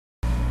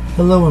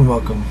Hello and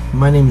welcome.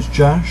 My name is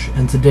Josh,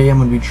 and today I'm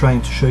going to be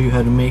trying to show you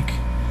how to make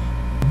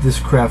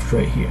this craft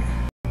right here.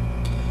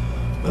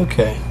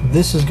 Okay,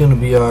 this is going to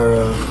be our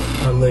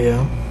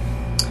layout.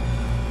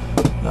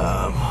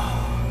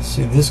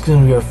 See, this is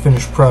going to be our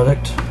finished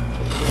product.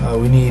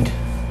 We need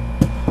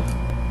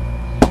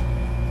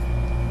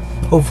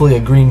hopefully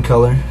a green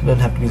color. It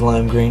doesn't have to be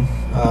lime green.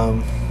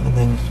 And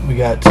then we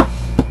got,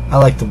 I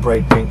like the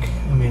bright pink.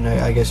 I mean,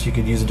 I guess you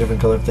could use a different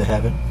color if they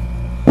have it.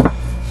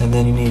 And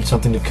then you need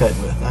something to cut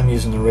with. I'm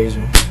using the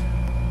razor.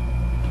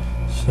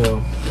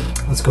 So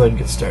let's go ahead and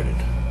get started.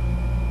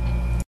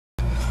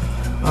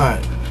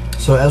 Alright,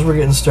 so as we're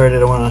getting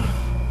started, I want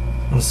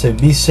to say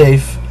be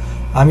safe.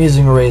 I'm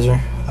using a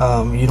razor.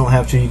 You don't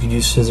have to. You could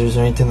use scissors or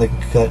anything that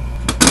can cut.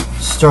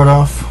 Start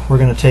off, we're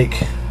going to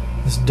take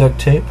this duct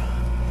tape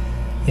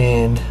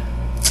and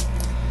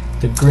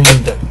the green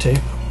duct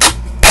tape.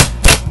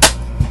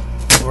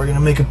 We're going to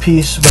make a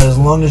piece about as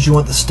long as you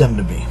want the stem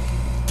to be.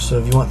 So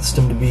if you want the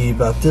stem to be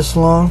about this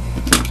long,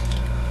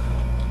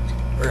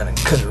 we're going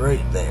to cut it right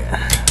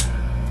there.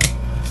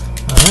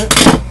 Alright.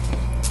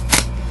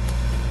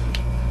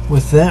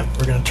 With that,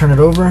 we're going to turn it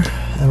over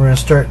and we're going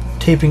to start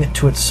taping it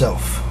to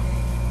itself.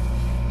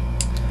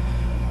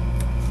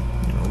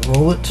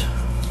 Roll it,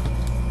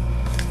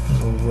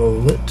 and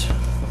roll it,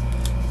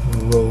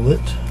 and roll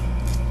it,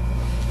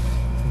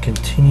 and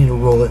continue to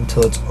roll it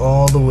until it's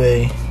all the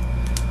way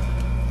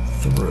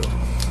through.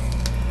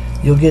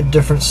 You'll get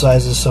different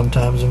sizes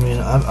sometimes. I mean,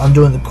 I'm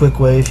doing the quick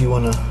way. If you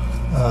want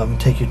to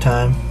take your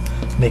time,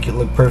 make it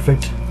look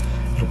perfect,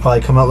 it'll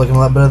probably come out looking a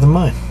lot better than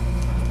mine.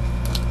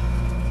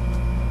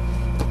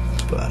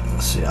 But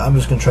let's see, I'm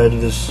just going to try to do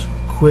this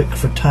quick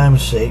for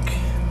time's sake.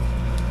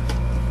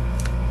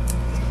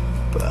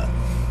 But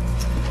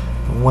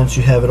once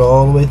you have it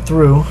all the way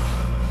through,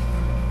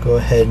 go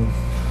ahead and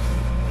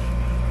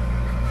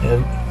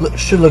it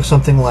should look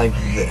something like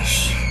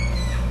this.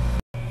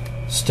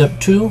 Step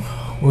 2.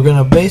 We're going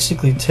to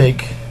basically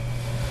take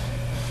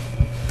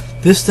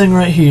this thing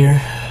right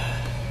here,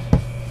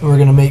 and we're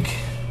going to make,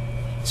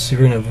 let's see,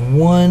 we're going to have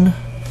 1,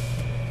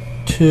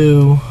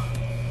 2,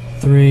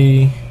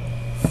 3,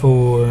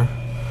 4,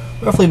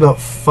 roughly about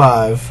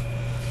 5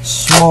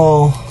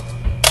 small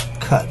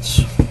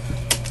cuts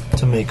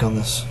to make on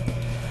this.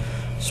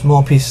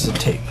 Small pieces of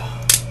tape.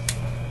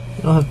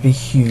 They don't have to be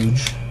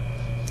huge.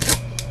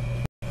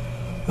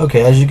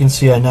 Okay, as you can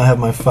see, I now have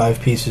my 5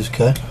 pieces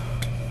cut.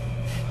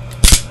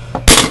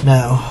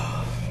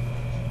 Now,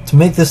 to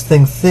make this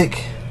thing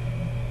thick,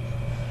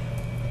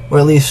 or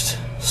at least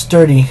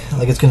sturdy,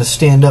 like it's going to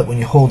stand up when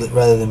you hold it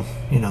rather than,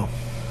 you know,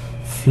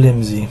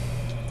 flimsy,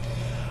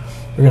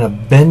 we're going to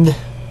bend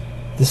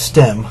the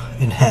stem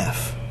in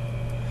half.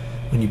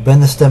 When you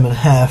bend the stem in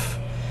half,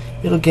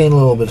 it'll gain a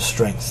little bit of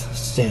strength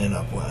standing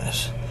up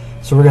wise.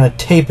 So we're going to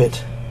tape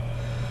it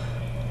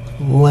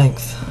the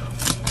width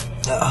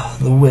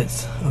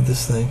of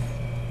this thing,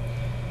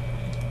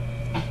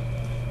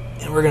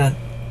 and we're going to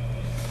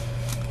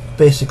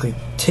basically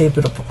tape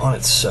it up on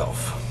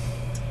itself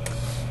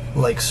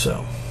like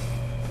so.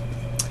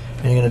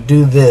 And you're going to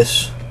do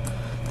this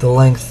the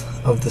length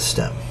of the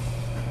stem.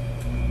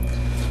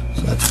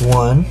 So that's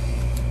 1.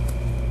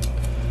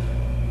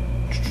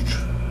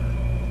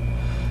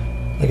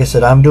 Like I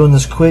said, I'm doing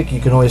this quick. You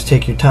can always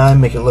take your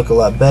time, make it look a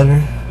lot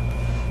better.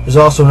 There's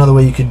also another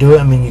way you could do it.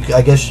 I mean,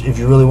 I guess if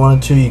you really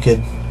wanted to, you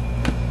could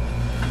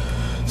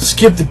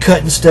skip the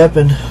cutting step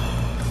and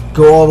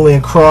go all the way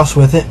across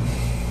with it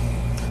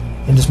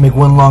and just make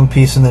one long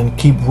piece and then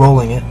keep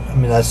rolling it. I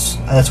mean,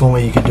 that's one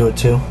way you could do it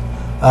too.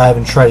 I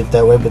haven't tried it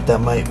that way, but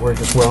that might work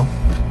as well.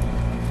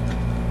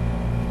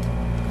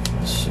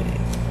 Let's see.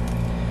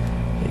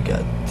 We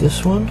got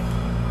this one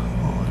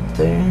on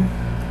there.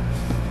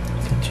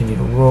 Continue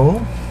to roll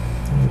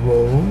and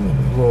roll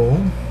and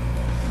roll.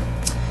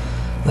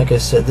 Like I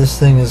said, this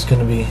thing is going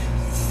to be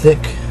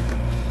thick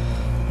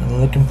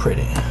and looking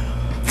pretty.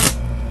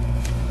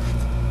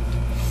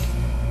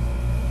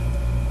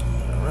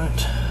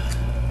 Alright.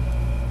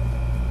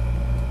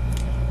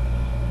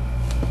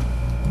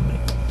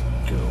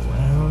 Go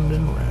round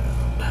and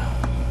round.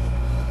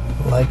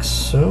 Like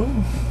so.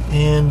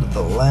 And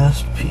the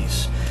last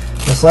piece.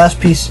 This last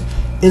piece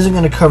isn't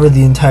going to cover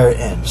the entire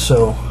end,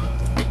 so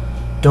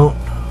don't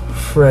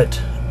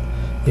fret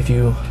if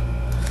you,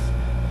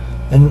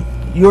 and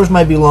yours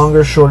might be longer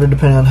or shorter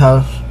depending on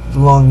how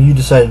long you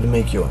decided to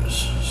make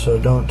yours, so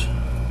don't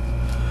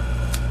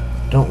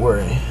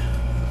worry.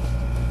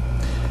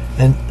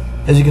 And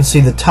as you can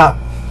see, the top,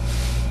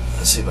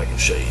 let's see if I can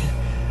show you,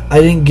 I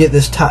didn't get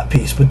this top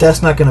piece, but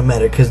that's not going to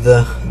matter because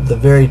the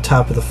very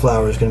top of the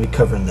flower is going to be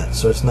covering that,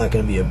 so it's not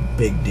going to be a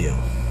big deal.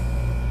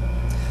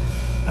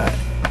 Alright,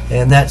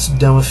 and that's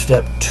done with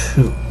step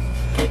 2.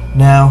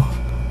 Now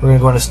we're going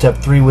to go on to step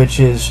 3, which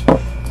is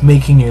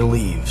making your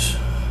leaves.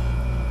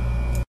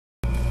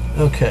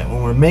 Okay,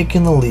 when we're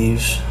making the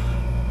leaves,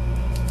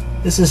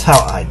 this is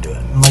how I do it.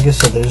 And like I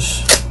said,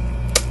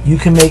 you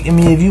can make, I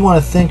mean, if you want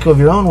to think of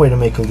your own way to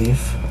make a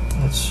leaf,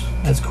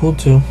 that's cool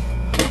too.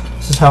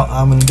 This is how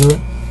I'm going to do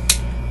it.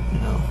 You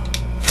know,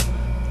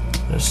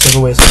 There's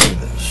several ways to do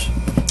this.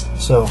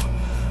 So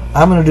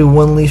I'm going to do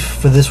one leaf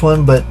for this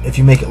one, but if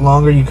you make it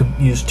longer, you could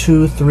use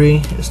 2, 3.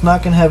 It's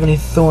not going to have any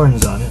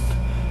thorns on it,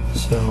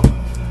 so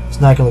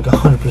it's not going to look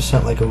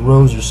 100% like a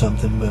rose or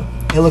something, but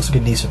it looks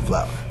like a decent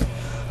flower.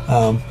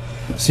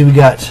 See, we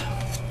got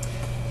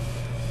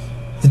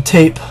the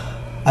tape.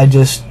 I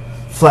just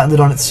flattened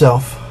it on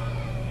itself,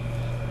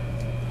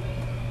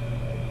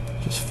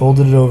 just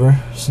folded it over,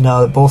 so now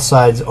that both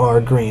sides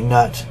are green,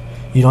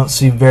 you don't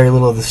see very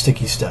little of the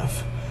sticky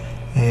stuff,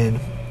 and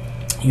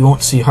you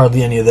won't see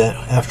hardly any of that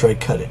after I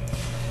cut it,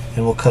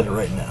 and we'll cut it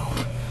right now.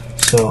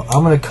 So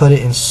I'm going to cut it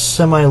in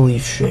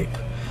semi-leaf shape,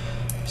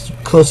 as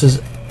close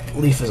as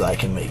leaf as I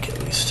can make, at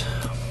least.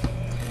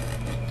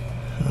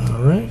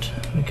 Alright,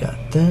 we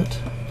got that.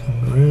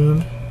 Come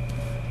around.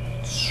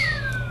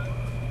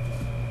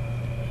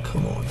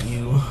 Come on,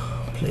 you.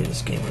 Play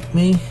this game with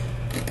me.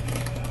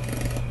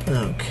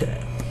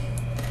 Okay.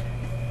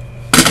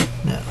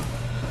 Now,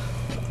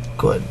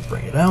 go ahead and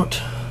bring it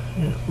out.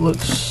 And it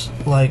looks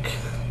like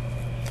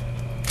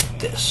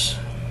this.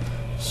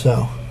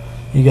 So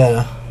you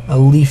got a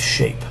leaf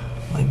shape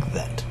like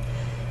that.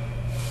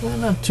 Well,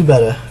 not too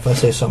bad if I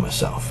say so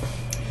myself.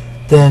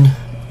 Then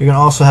you're going to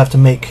also have to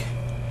make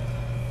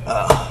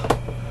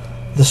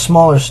the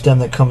smaller stem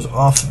that comes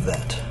off of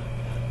that,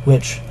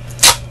 which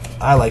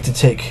I like to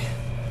take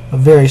a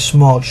very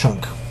small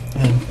chunk.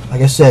 And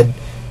like I said,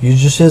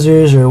 use your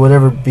scissors or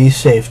whatever, be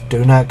safe.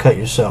 Do not cut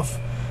yourself.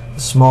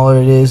 The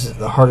smaller it is,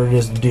 the harder it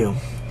is to do.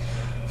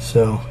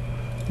 So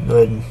go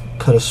ahead and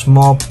cut a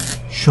small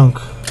chunk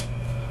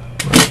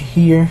right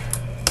here.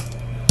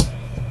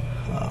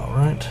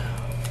 Alright.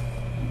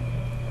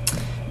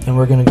 And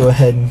we're going to go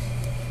ahead and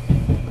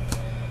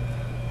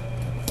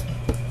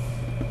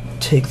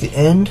take the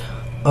end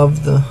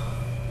of the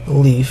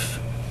leaf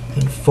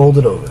and fold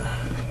it over.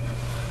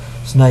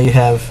 So now you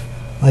have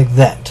like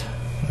that.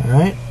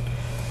 Alright?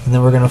 And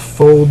then we're going to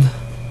fold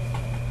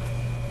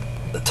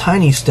the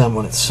tiny stem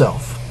on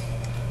itself,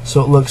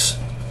 so it looks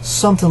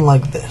something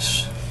like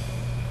this.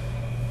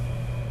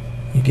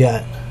 You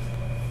got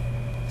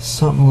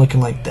something looking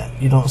like that.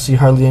 You don't see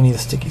hardly any of the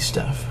sticky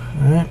stuff.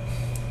 Alright?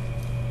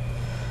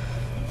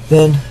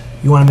 Then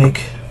you want to make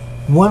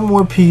one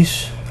more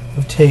piece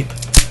of tape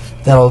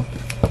that'll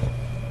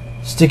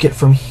stick it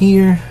from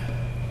here,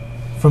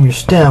 from your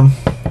stem,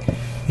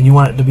 and you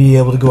want it to be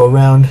able to go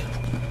around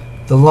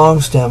the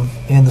long stem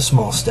and the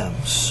small stem.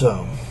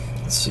 So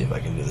let's see if I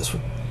can do this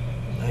with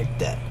like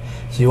that.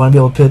 So you want to be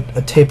able to put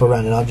a tape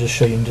around it. I'll just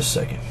show you in just a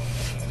second.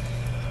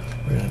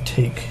 We're going to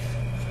take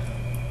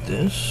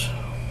this.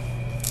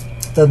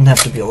 Doesn't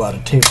have to be a lot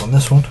of tape on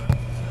this one.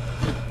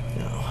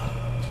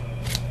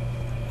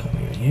 Come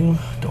here, you.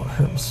 Don't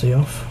hurt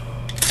myself.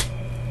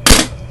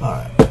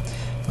 Alright.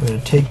 We're going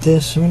to take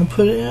this. We're going to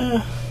put it,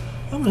 I'm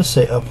going to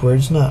say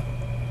upwards, not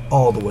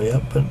all the way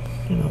up, but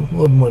a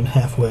little more than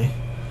halfway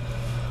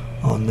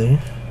on there.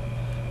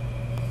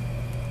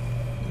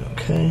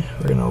 Okay,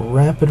 we're going to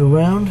wrap it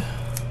around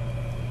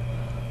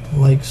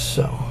like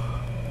so.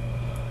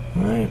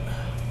 Alright.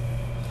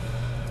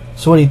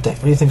 So what do you think?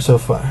 What do you think so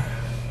far?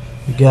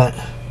 We got,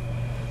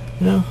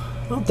 I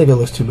don't think it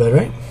looks too bad,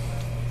 right?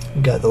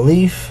 We got the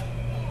leaf.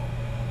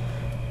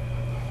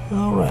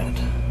 Alright.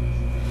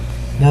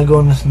 Now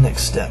going to the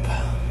next step.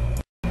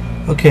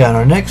 Okay, on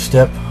our next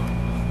step,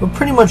 we're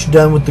pretty much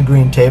done with the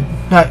green tape.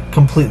 Not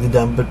completely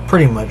done, but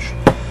pretty much.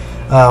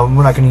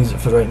 We're not going to use it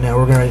for right now.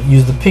 We're going to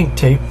use the pink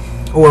tape,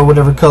 or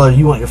whatever color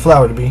you want your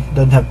flower to be. It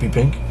doesn't have to be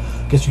pink.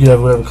 I guess you could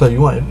have whatever color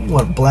you want. If you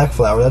want a black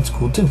flower, that's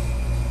cool too.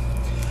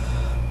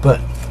 But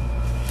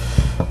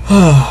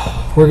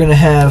we're going to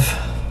have,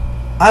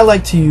 I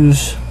like to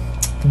use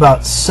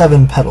about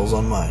 7 petals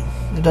on mine.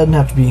 It doesn't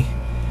have to be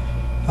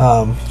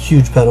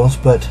huge petals,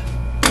 but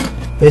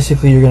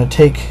basically you're going to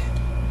take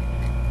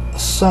a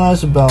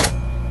size about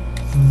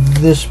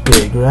this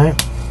big, right?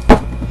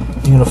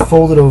 You're going to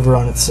fold it over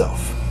on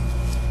itself,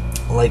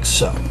 like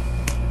so.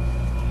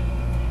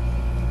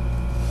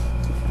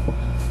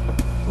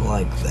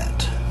 Like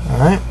that.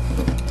 Alright?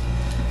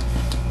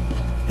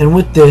 And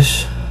with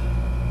this,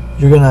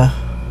 you're going to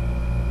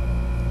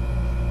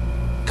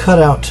cut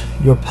out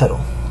your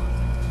petal.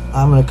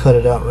 I'm going to cut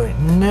it out right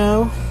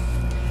now.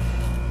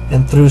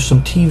 And through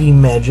some TV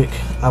magic,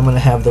 I'm going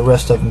to have the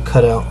rest of them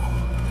cut out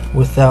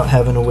without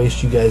having to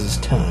waste you guys'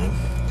 time.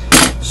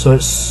 So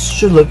it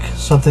should look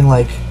something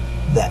like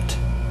that.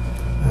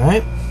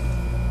 Alright?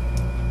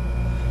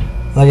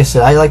 Like I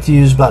said, I like to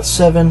use about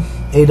 7,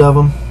 8 of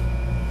them.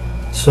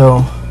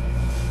 So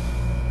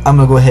I'm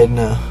going to go ahead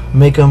and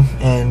make them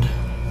and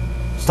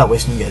stop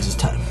wasting you guys'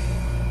 time.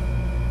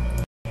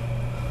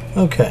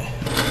 Okay.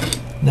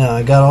 Now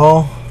I got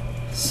all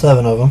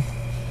 7 of them.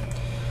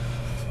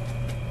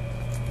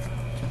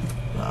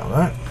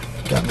 Alright.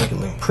 Got to make it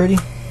look pretty.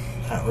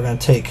 Alright, we're going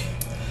to take,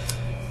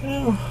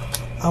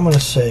 I'm going to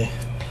say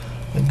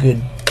a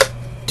good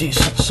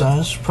decent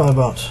size, probably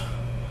about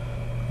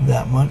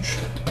that much.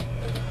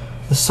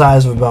 The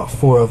size of about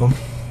 4 of them,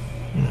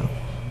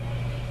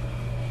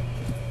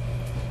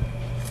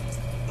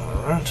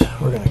 Alright,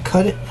 we're going to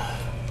cut it.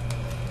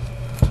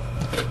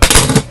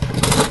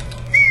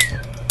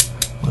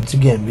 once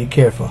again, be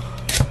careful.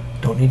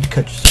 Don't need to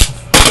cut yourself.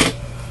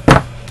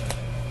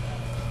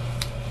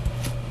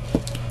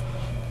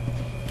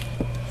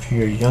 If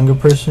you're a younger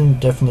person,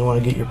 definitely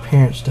want to get your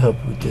parents to help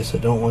you with this. I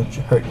don't want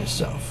you hurting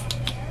yourself.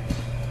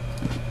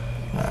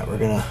 Alright, we're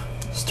going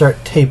to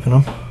start taping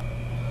them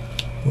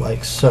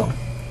like so.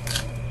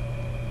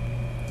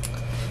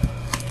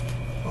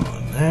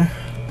 On there.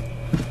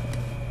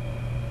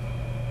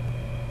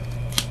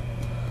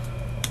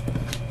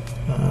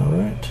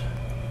 Alright.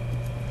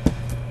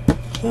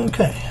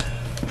 Okay.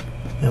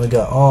 And we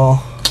got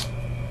all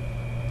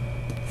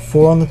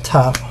 4 on the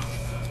top.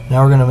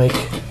 Now we're going to make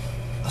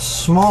a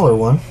smaller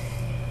one.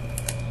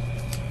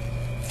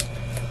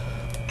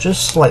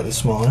 Just slightly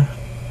smaller.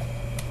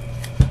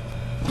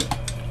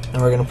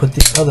 And we're going to put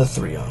the other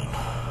 3 on.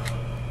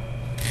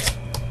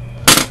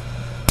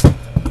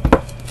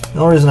 The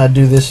only reason I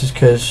do this is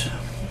because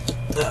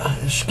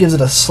it gives it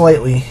a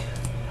slightly,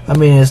 I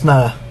mean it's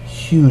not a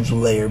huge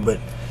layer, but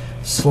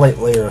slight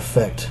layer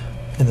effect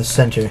in the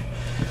center.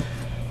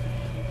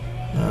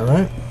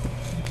 Alright.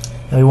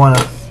 Now you want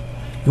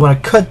to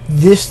cut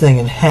this thing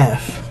in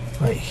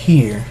half right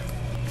here.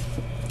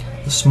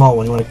 The small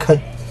one. You want to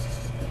cut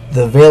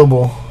the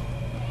available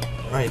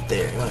right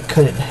there. You want to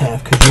cut it in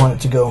half because you want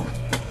it to go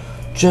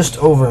just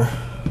over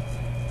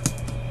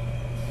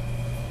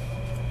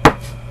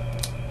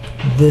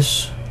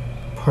this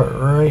part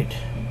right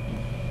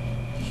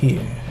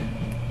here.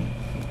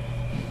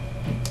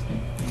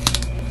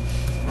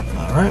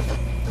 Alright.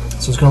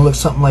 So it's going to look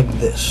something like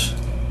this.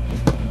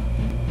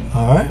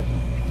 Alright.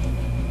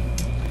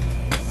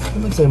 It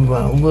looks like I'm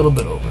going a little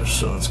bit over,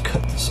 so let's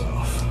cut this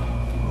off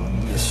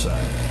on this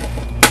side.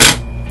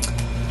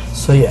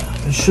 So yeah,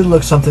 it should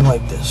look something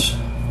like this.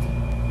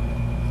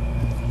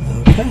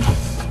 Okay.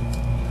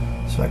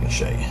 So I can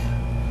show you.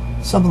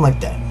 Something like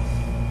that.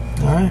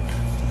 Alright.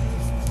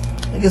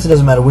 I guess it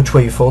doesn't matter which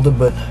way you fold it,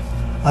 but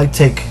I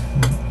take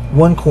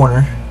one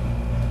corner,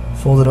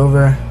 fold it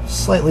over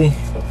slightly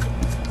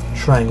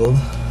triangled,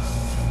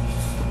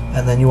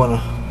 and then you want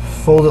to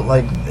fold it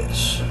like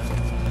this.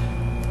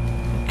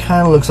 It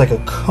kind of looks like a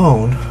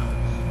cone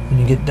when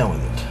you get done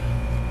with it.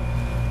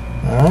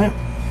 Alright?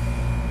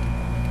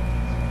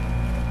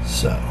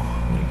 So,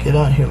 when you get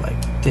out here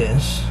like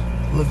this,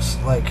 it looks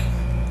like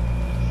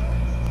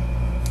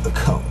a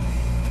cone.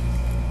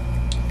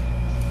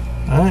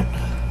 Alright?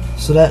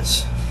 So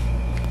that's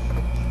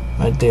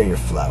right there, your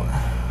flower.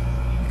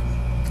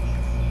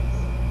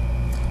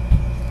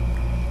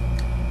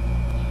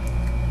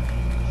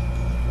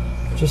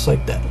 Just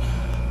like that.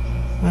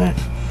 Alright,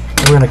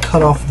 we're going to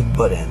cut off the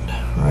butt end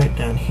right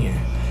down here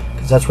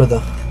because that's where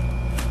the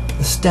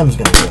stem's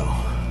going to go.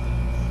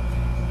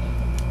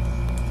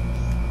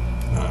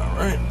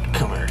 Alright,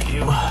 come here to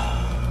you.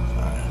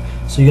 Alright,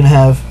 so you're going to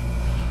have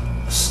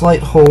a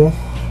slight hole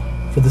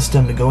for the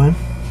stem to go in.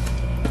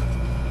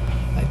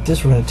 Like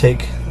this, we're going to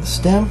take the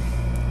stem,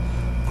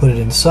 put it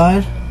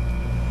inside,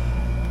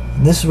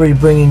 and this is where you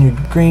bring in your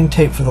green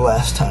tape for the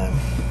last time.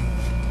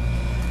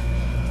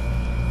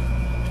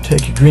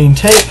 Take your green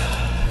tape,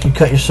 you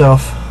cut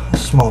yourself a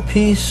small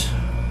piece,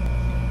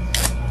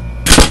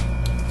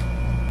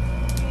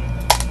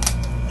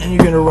 and you're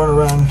going to run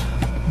around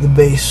the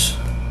base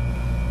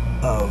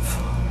of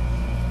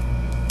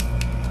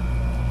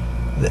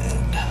the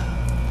end.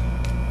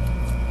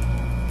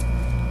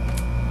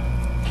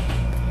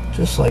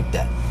 Just like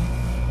that.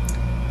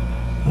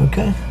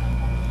 Okay?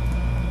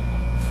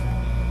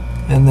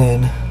 And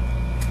then,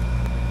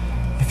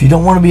 if you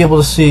don't want to be able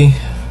to see,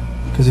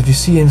 because if you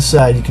see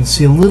inside, you can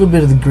see a little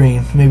bit of the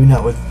green, maybe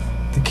not with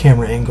the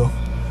camera angle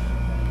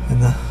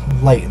and the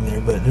light in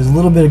there, but there's a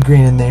little bit of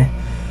green in there.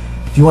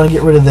 If you want to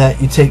get rid of that,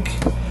 you take,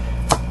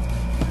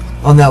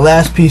 on that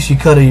last piece you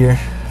cut of your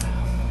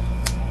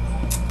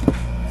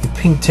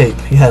pink tape,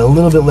 you had a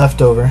little bit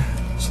left over,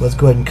 so let's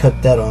go ahead and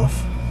cut that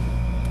off.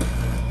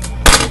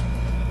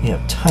 You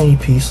have a tiny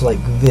piece like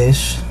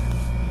this.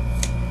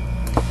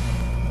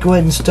 Go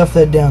ahead and stuff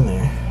that down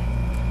there.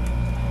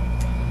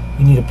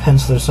 You need a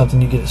pencil or something,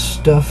 you get it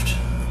stuffed.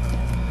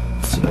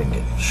 Let's see if I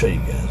can show you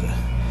guys.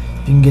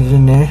 If you can get it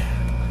in there,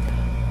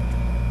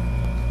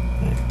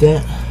 like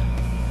that.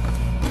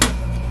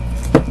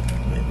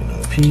 Maybe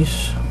another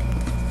piece.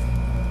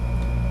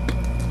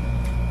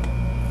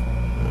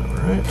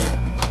 Alright.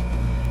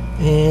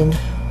 And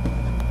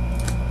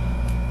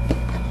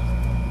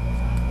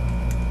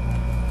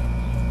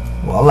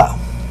voila.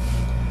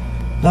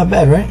 Not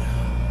bad, right?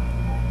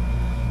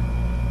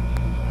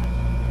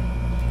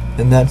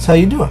 And that's how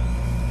you do it.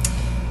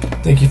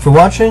 Thank you for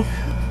watching,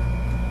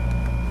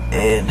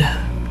 and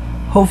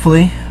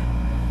hopefully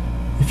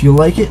if you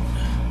like it,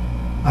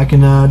 I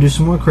can do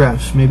some more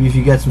crafts. Maybe if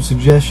you got some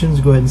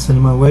suggestions, go ahead and send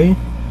them my way.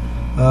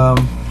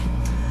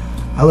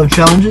 I love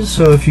challenges,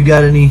 so if you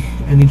got any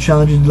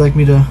challenges you'd like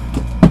me to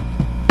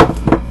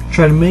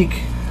try to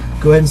make,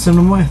 go ahead and send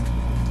them my way.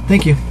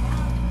 Thank you,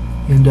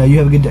 and you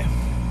have a good day.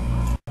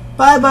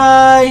 Bye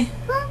bye.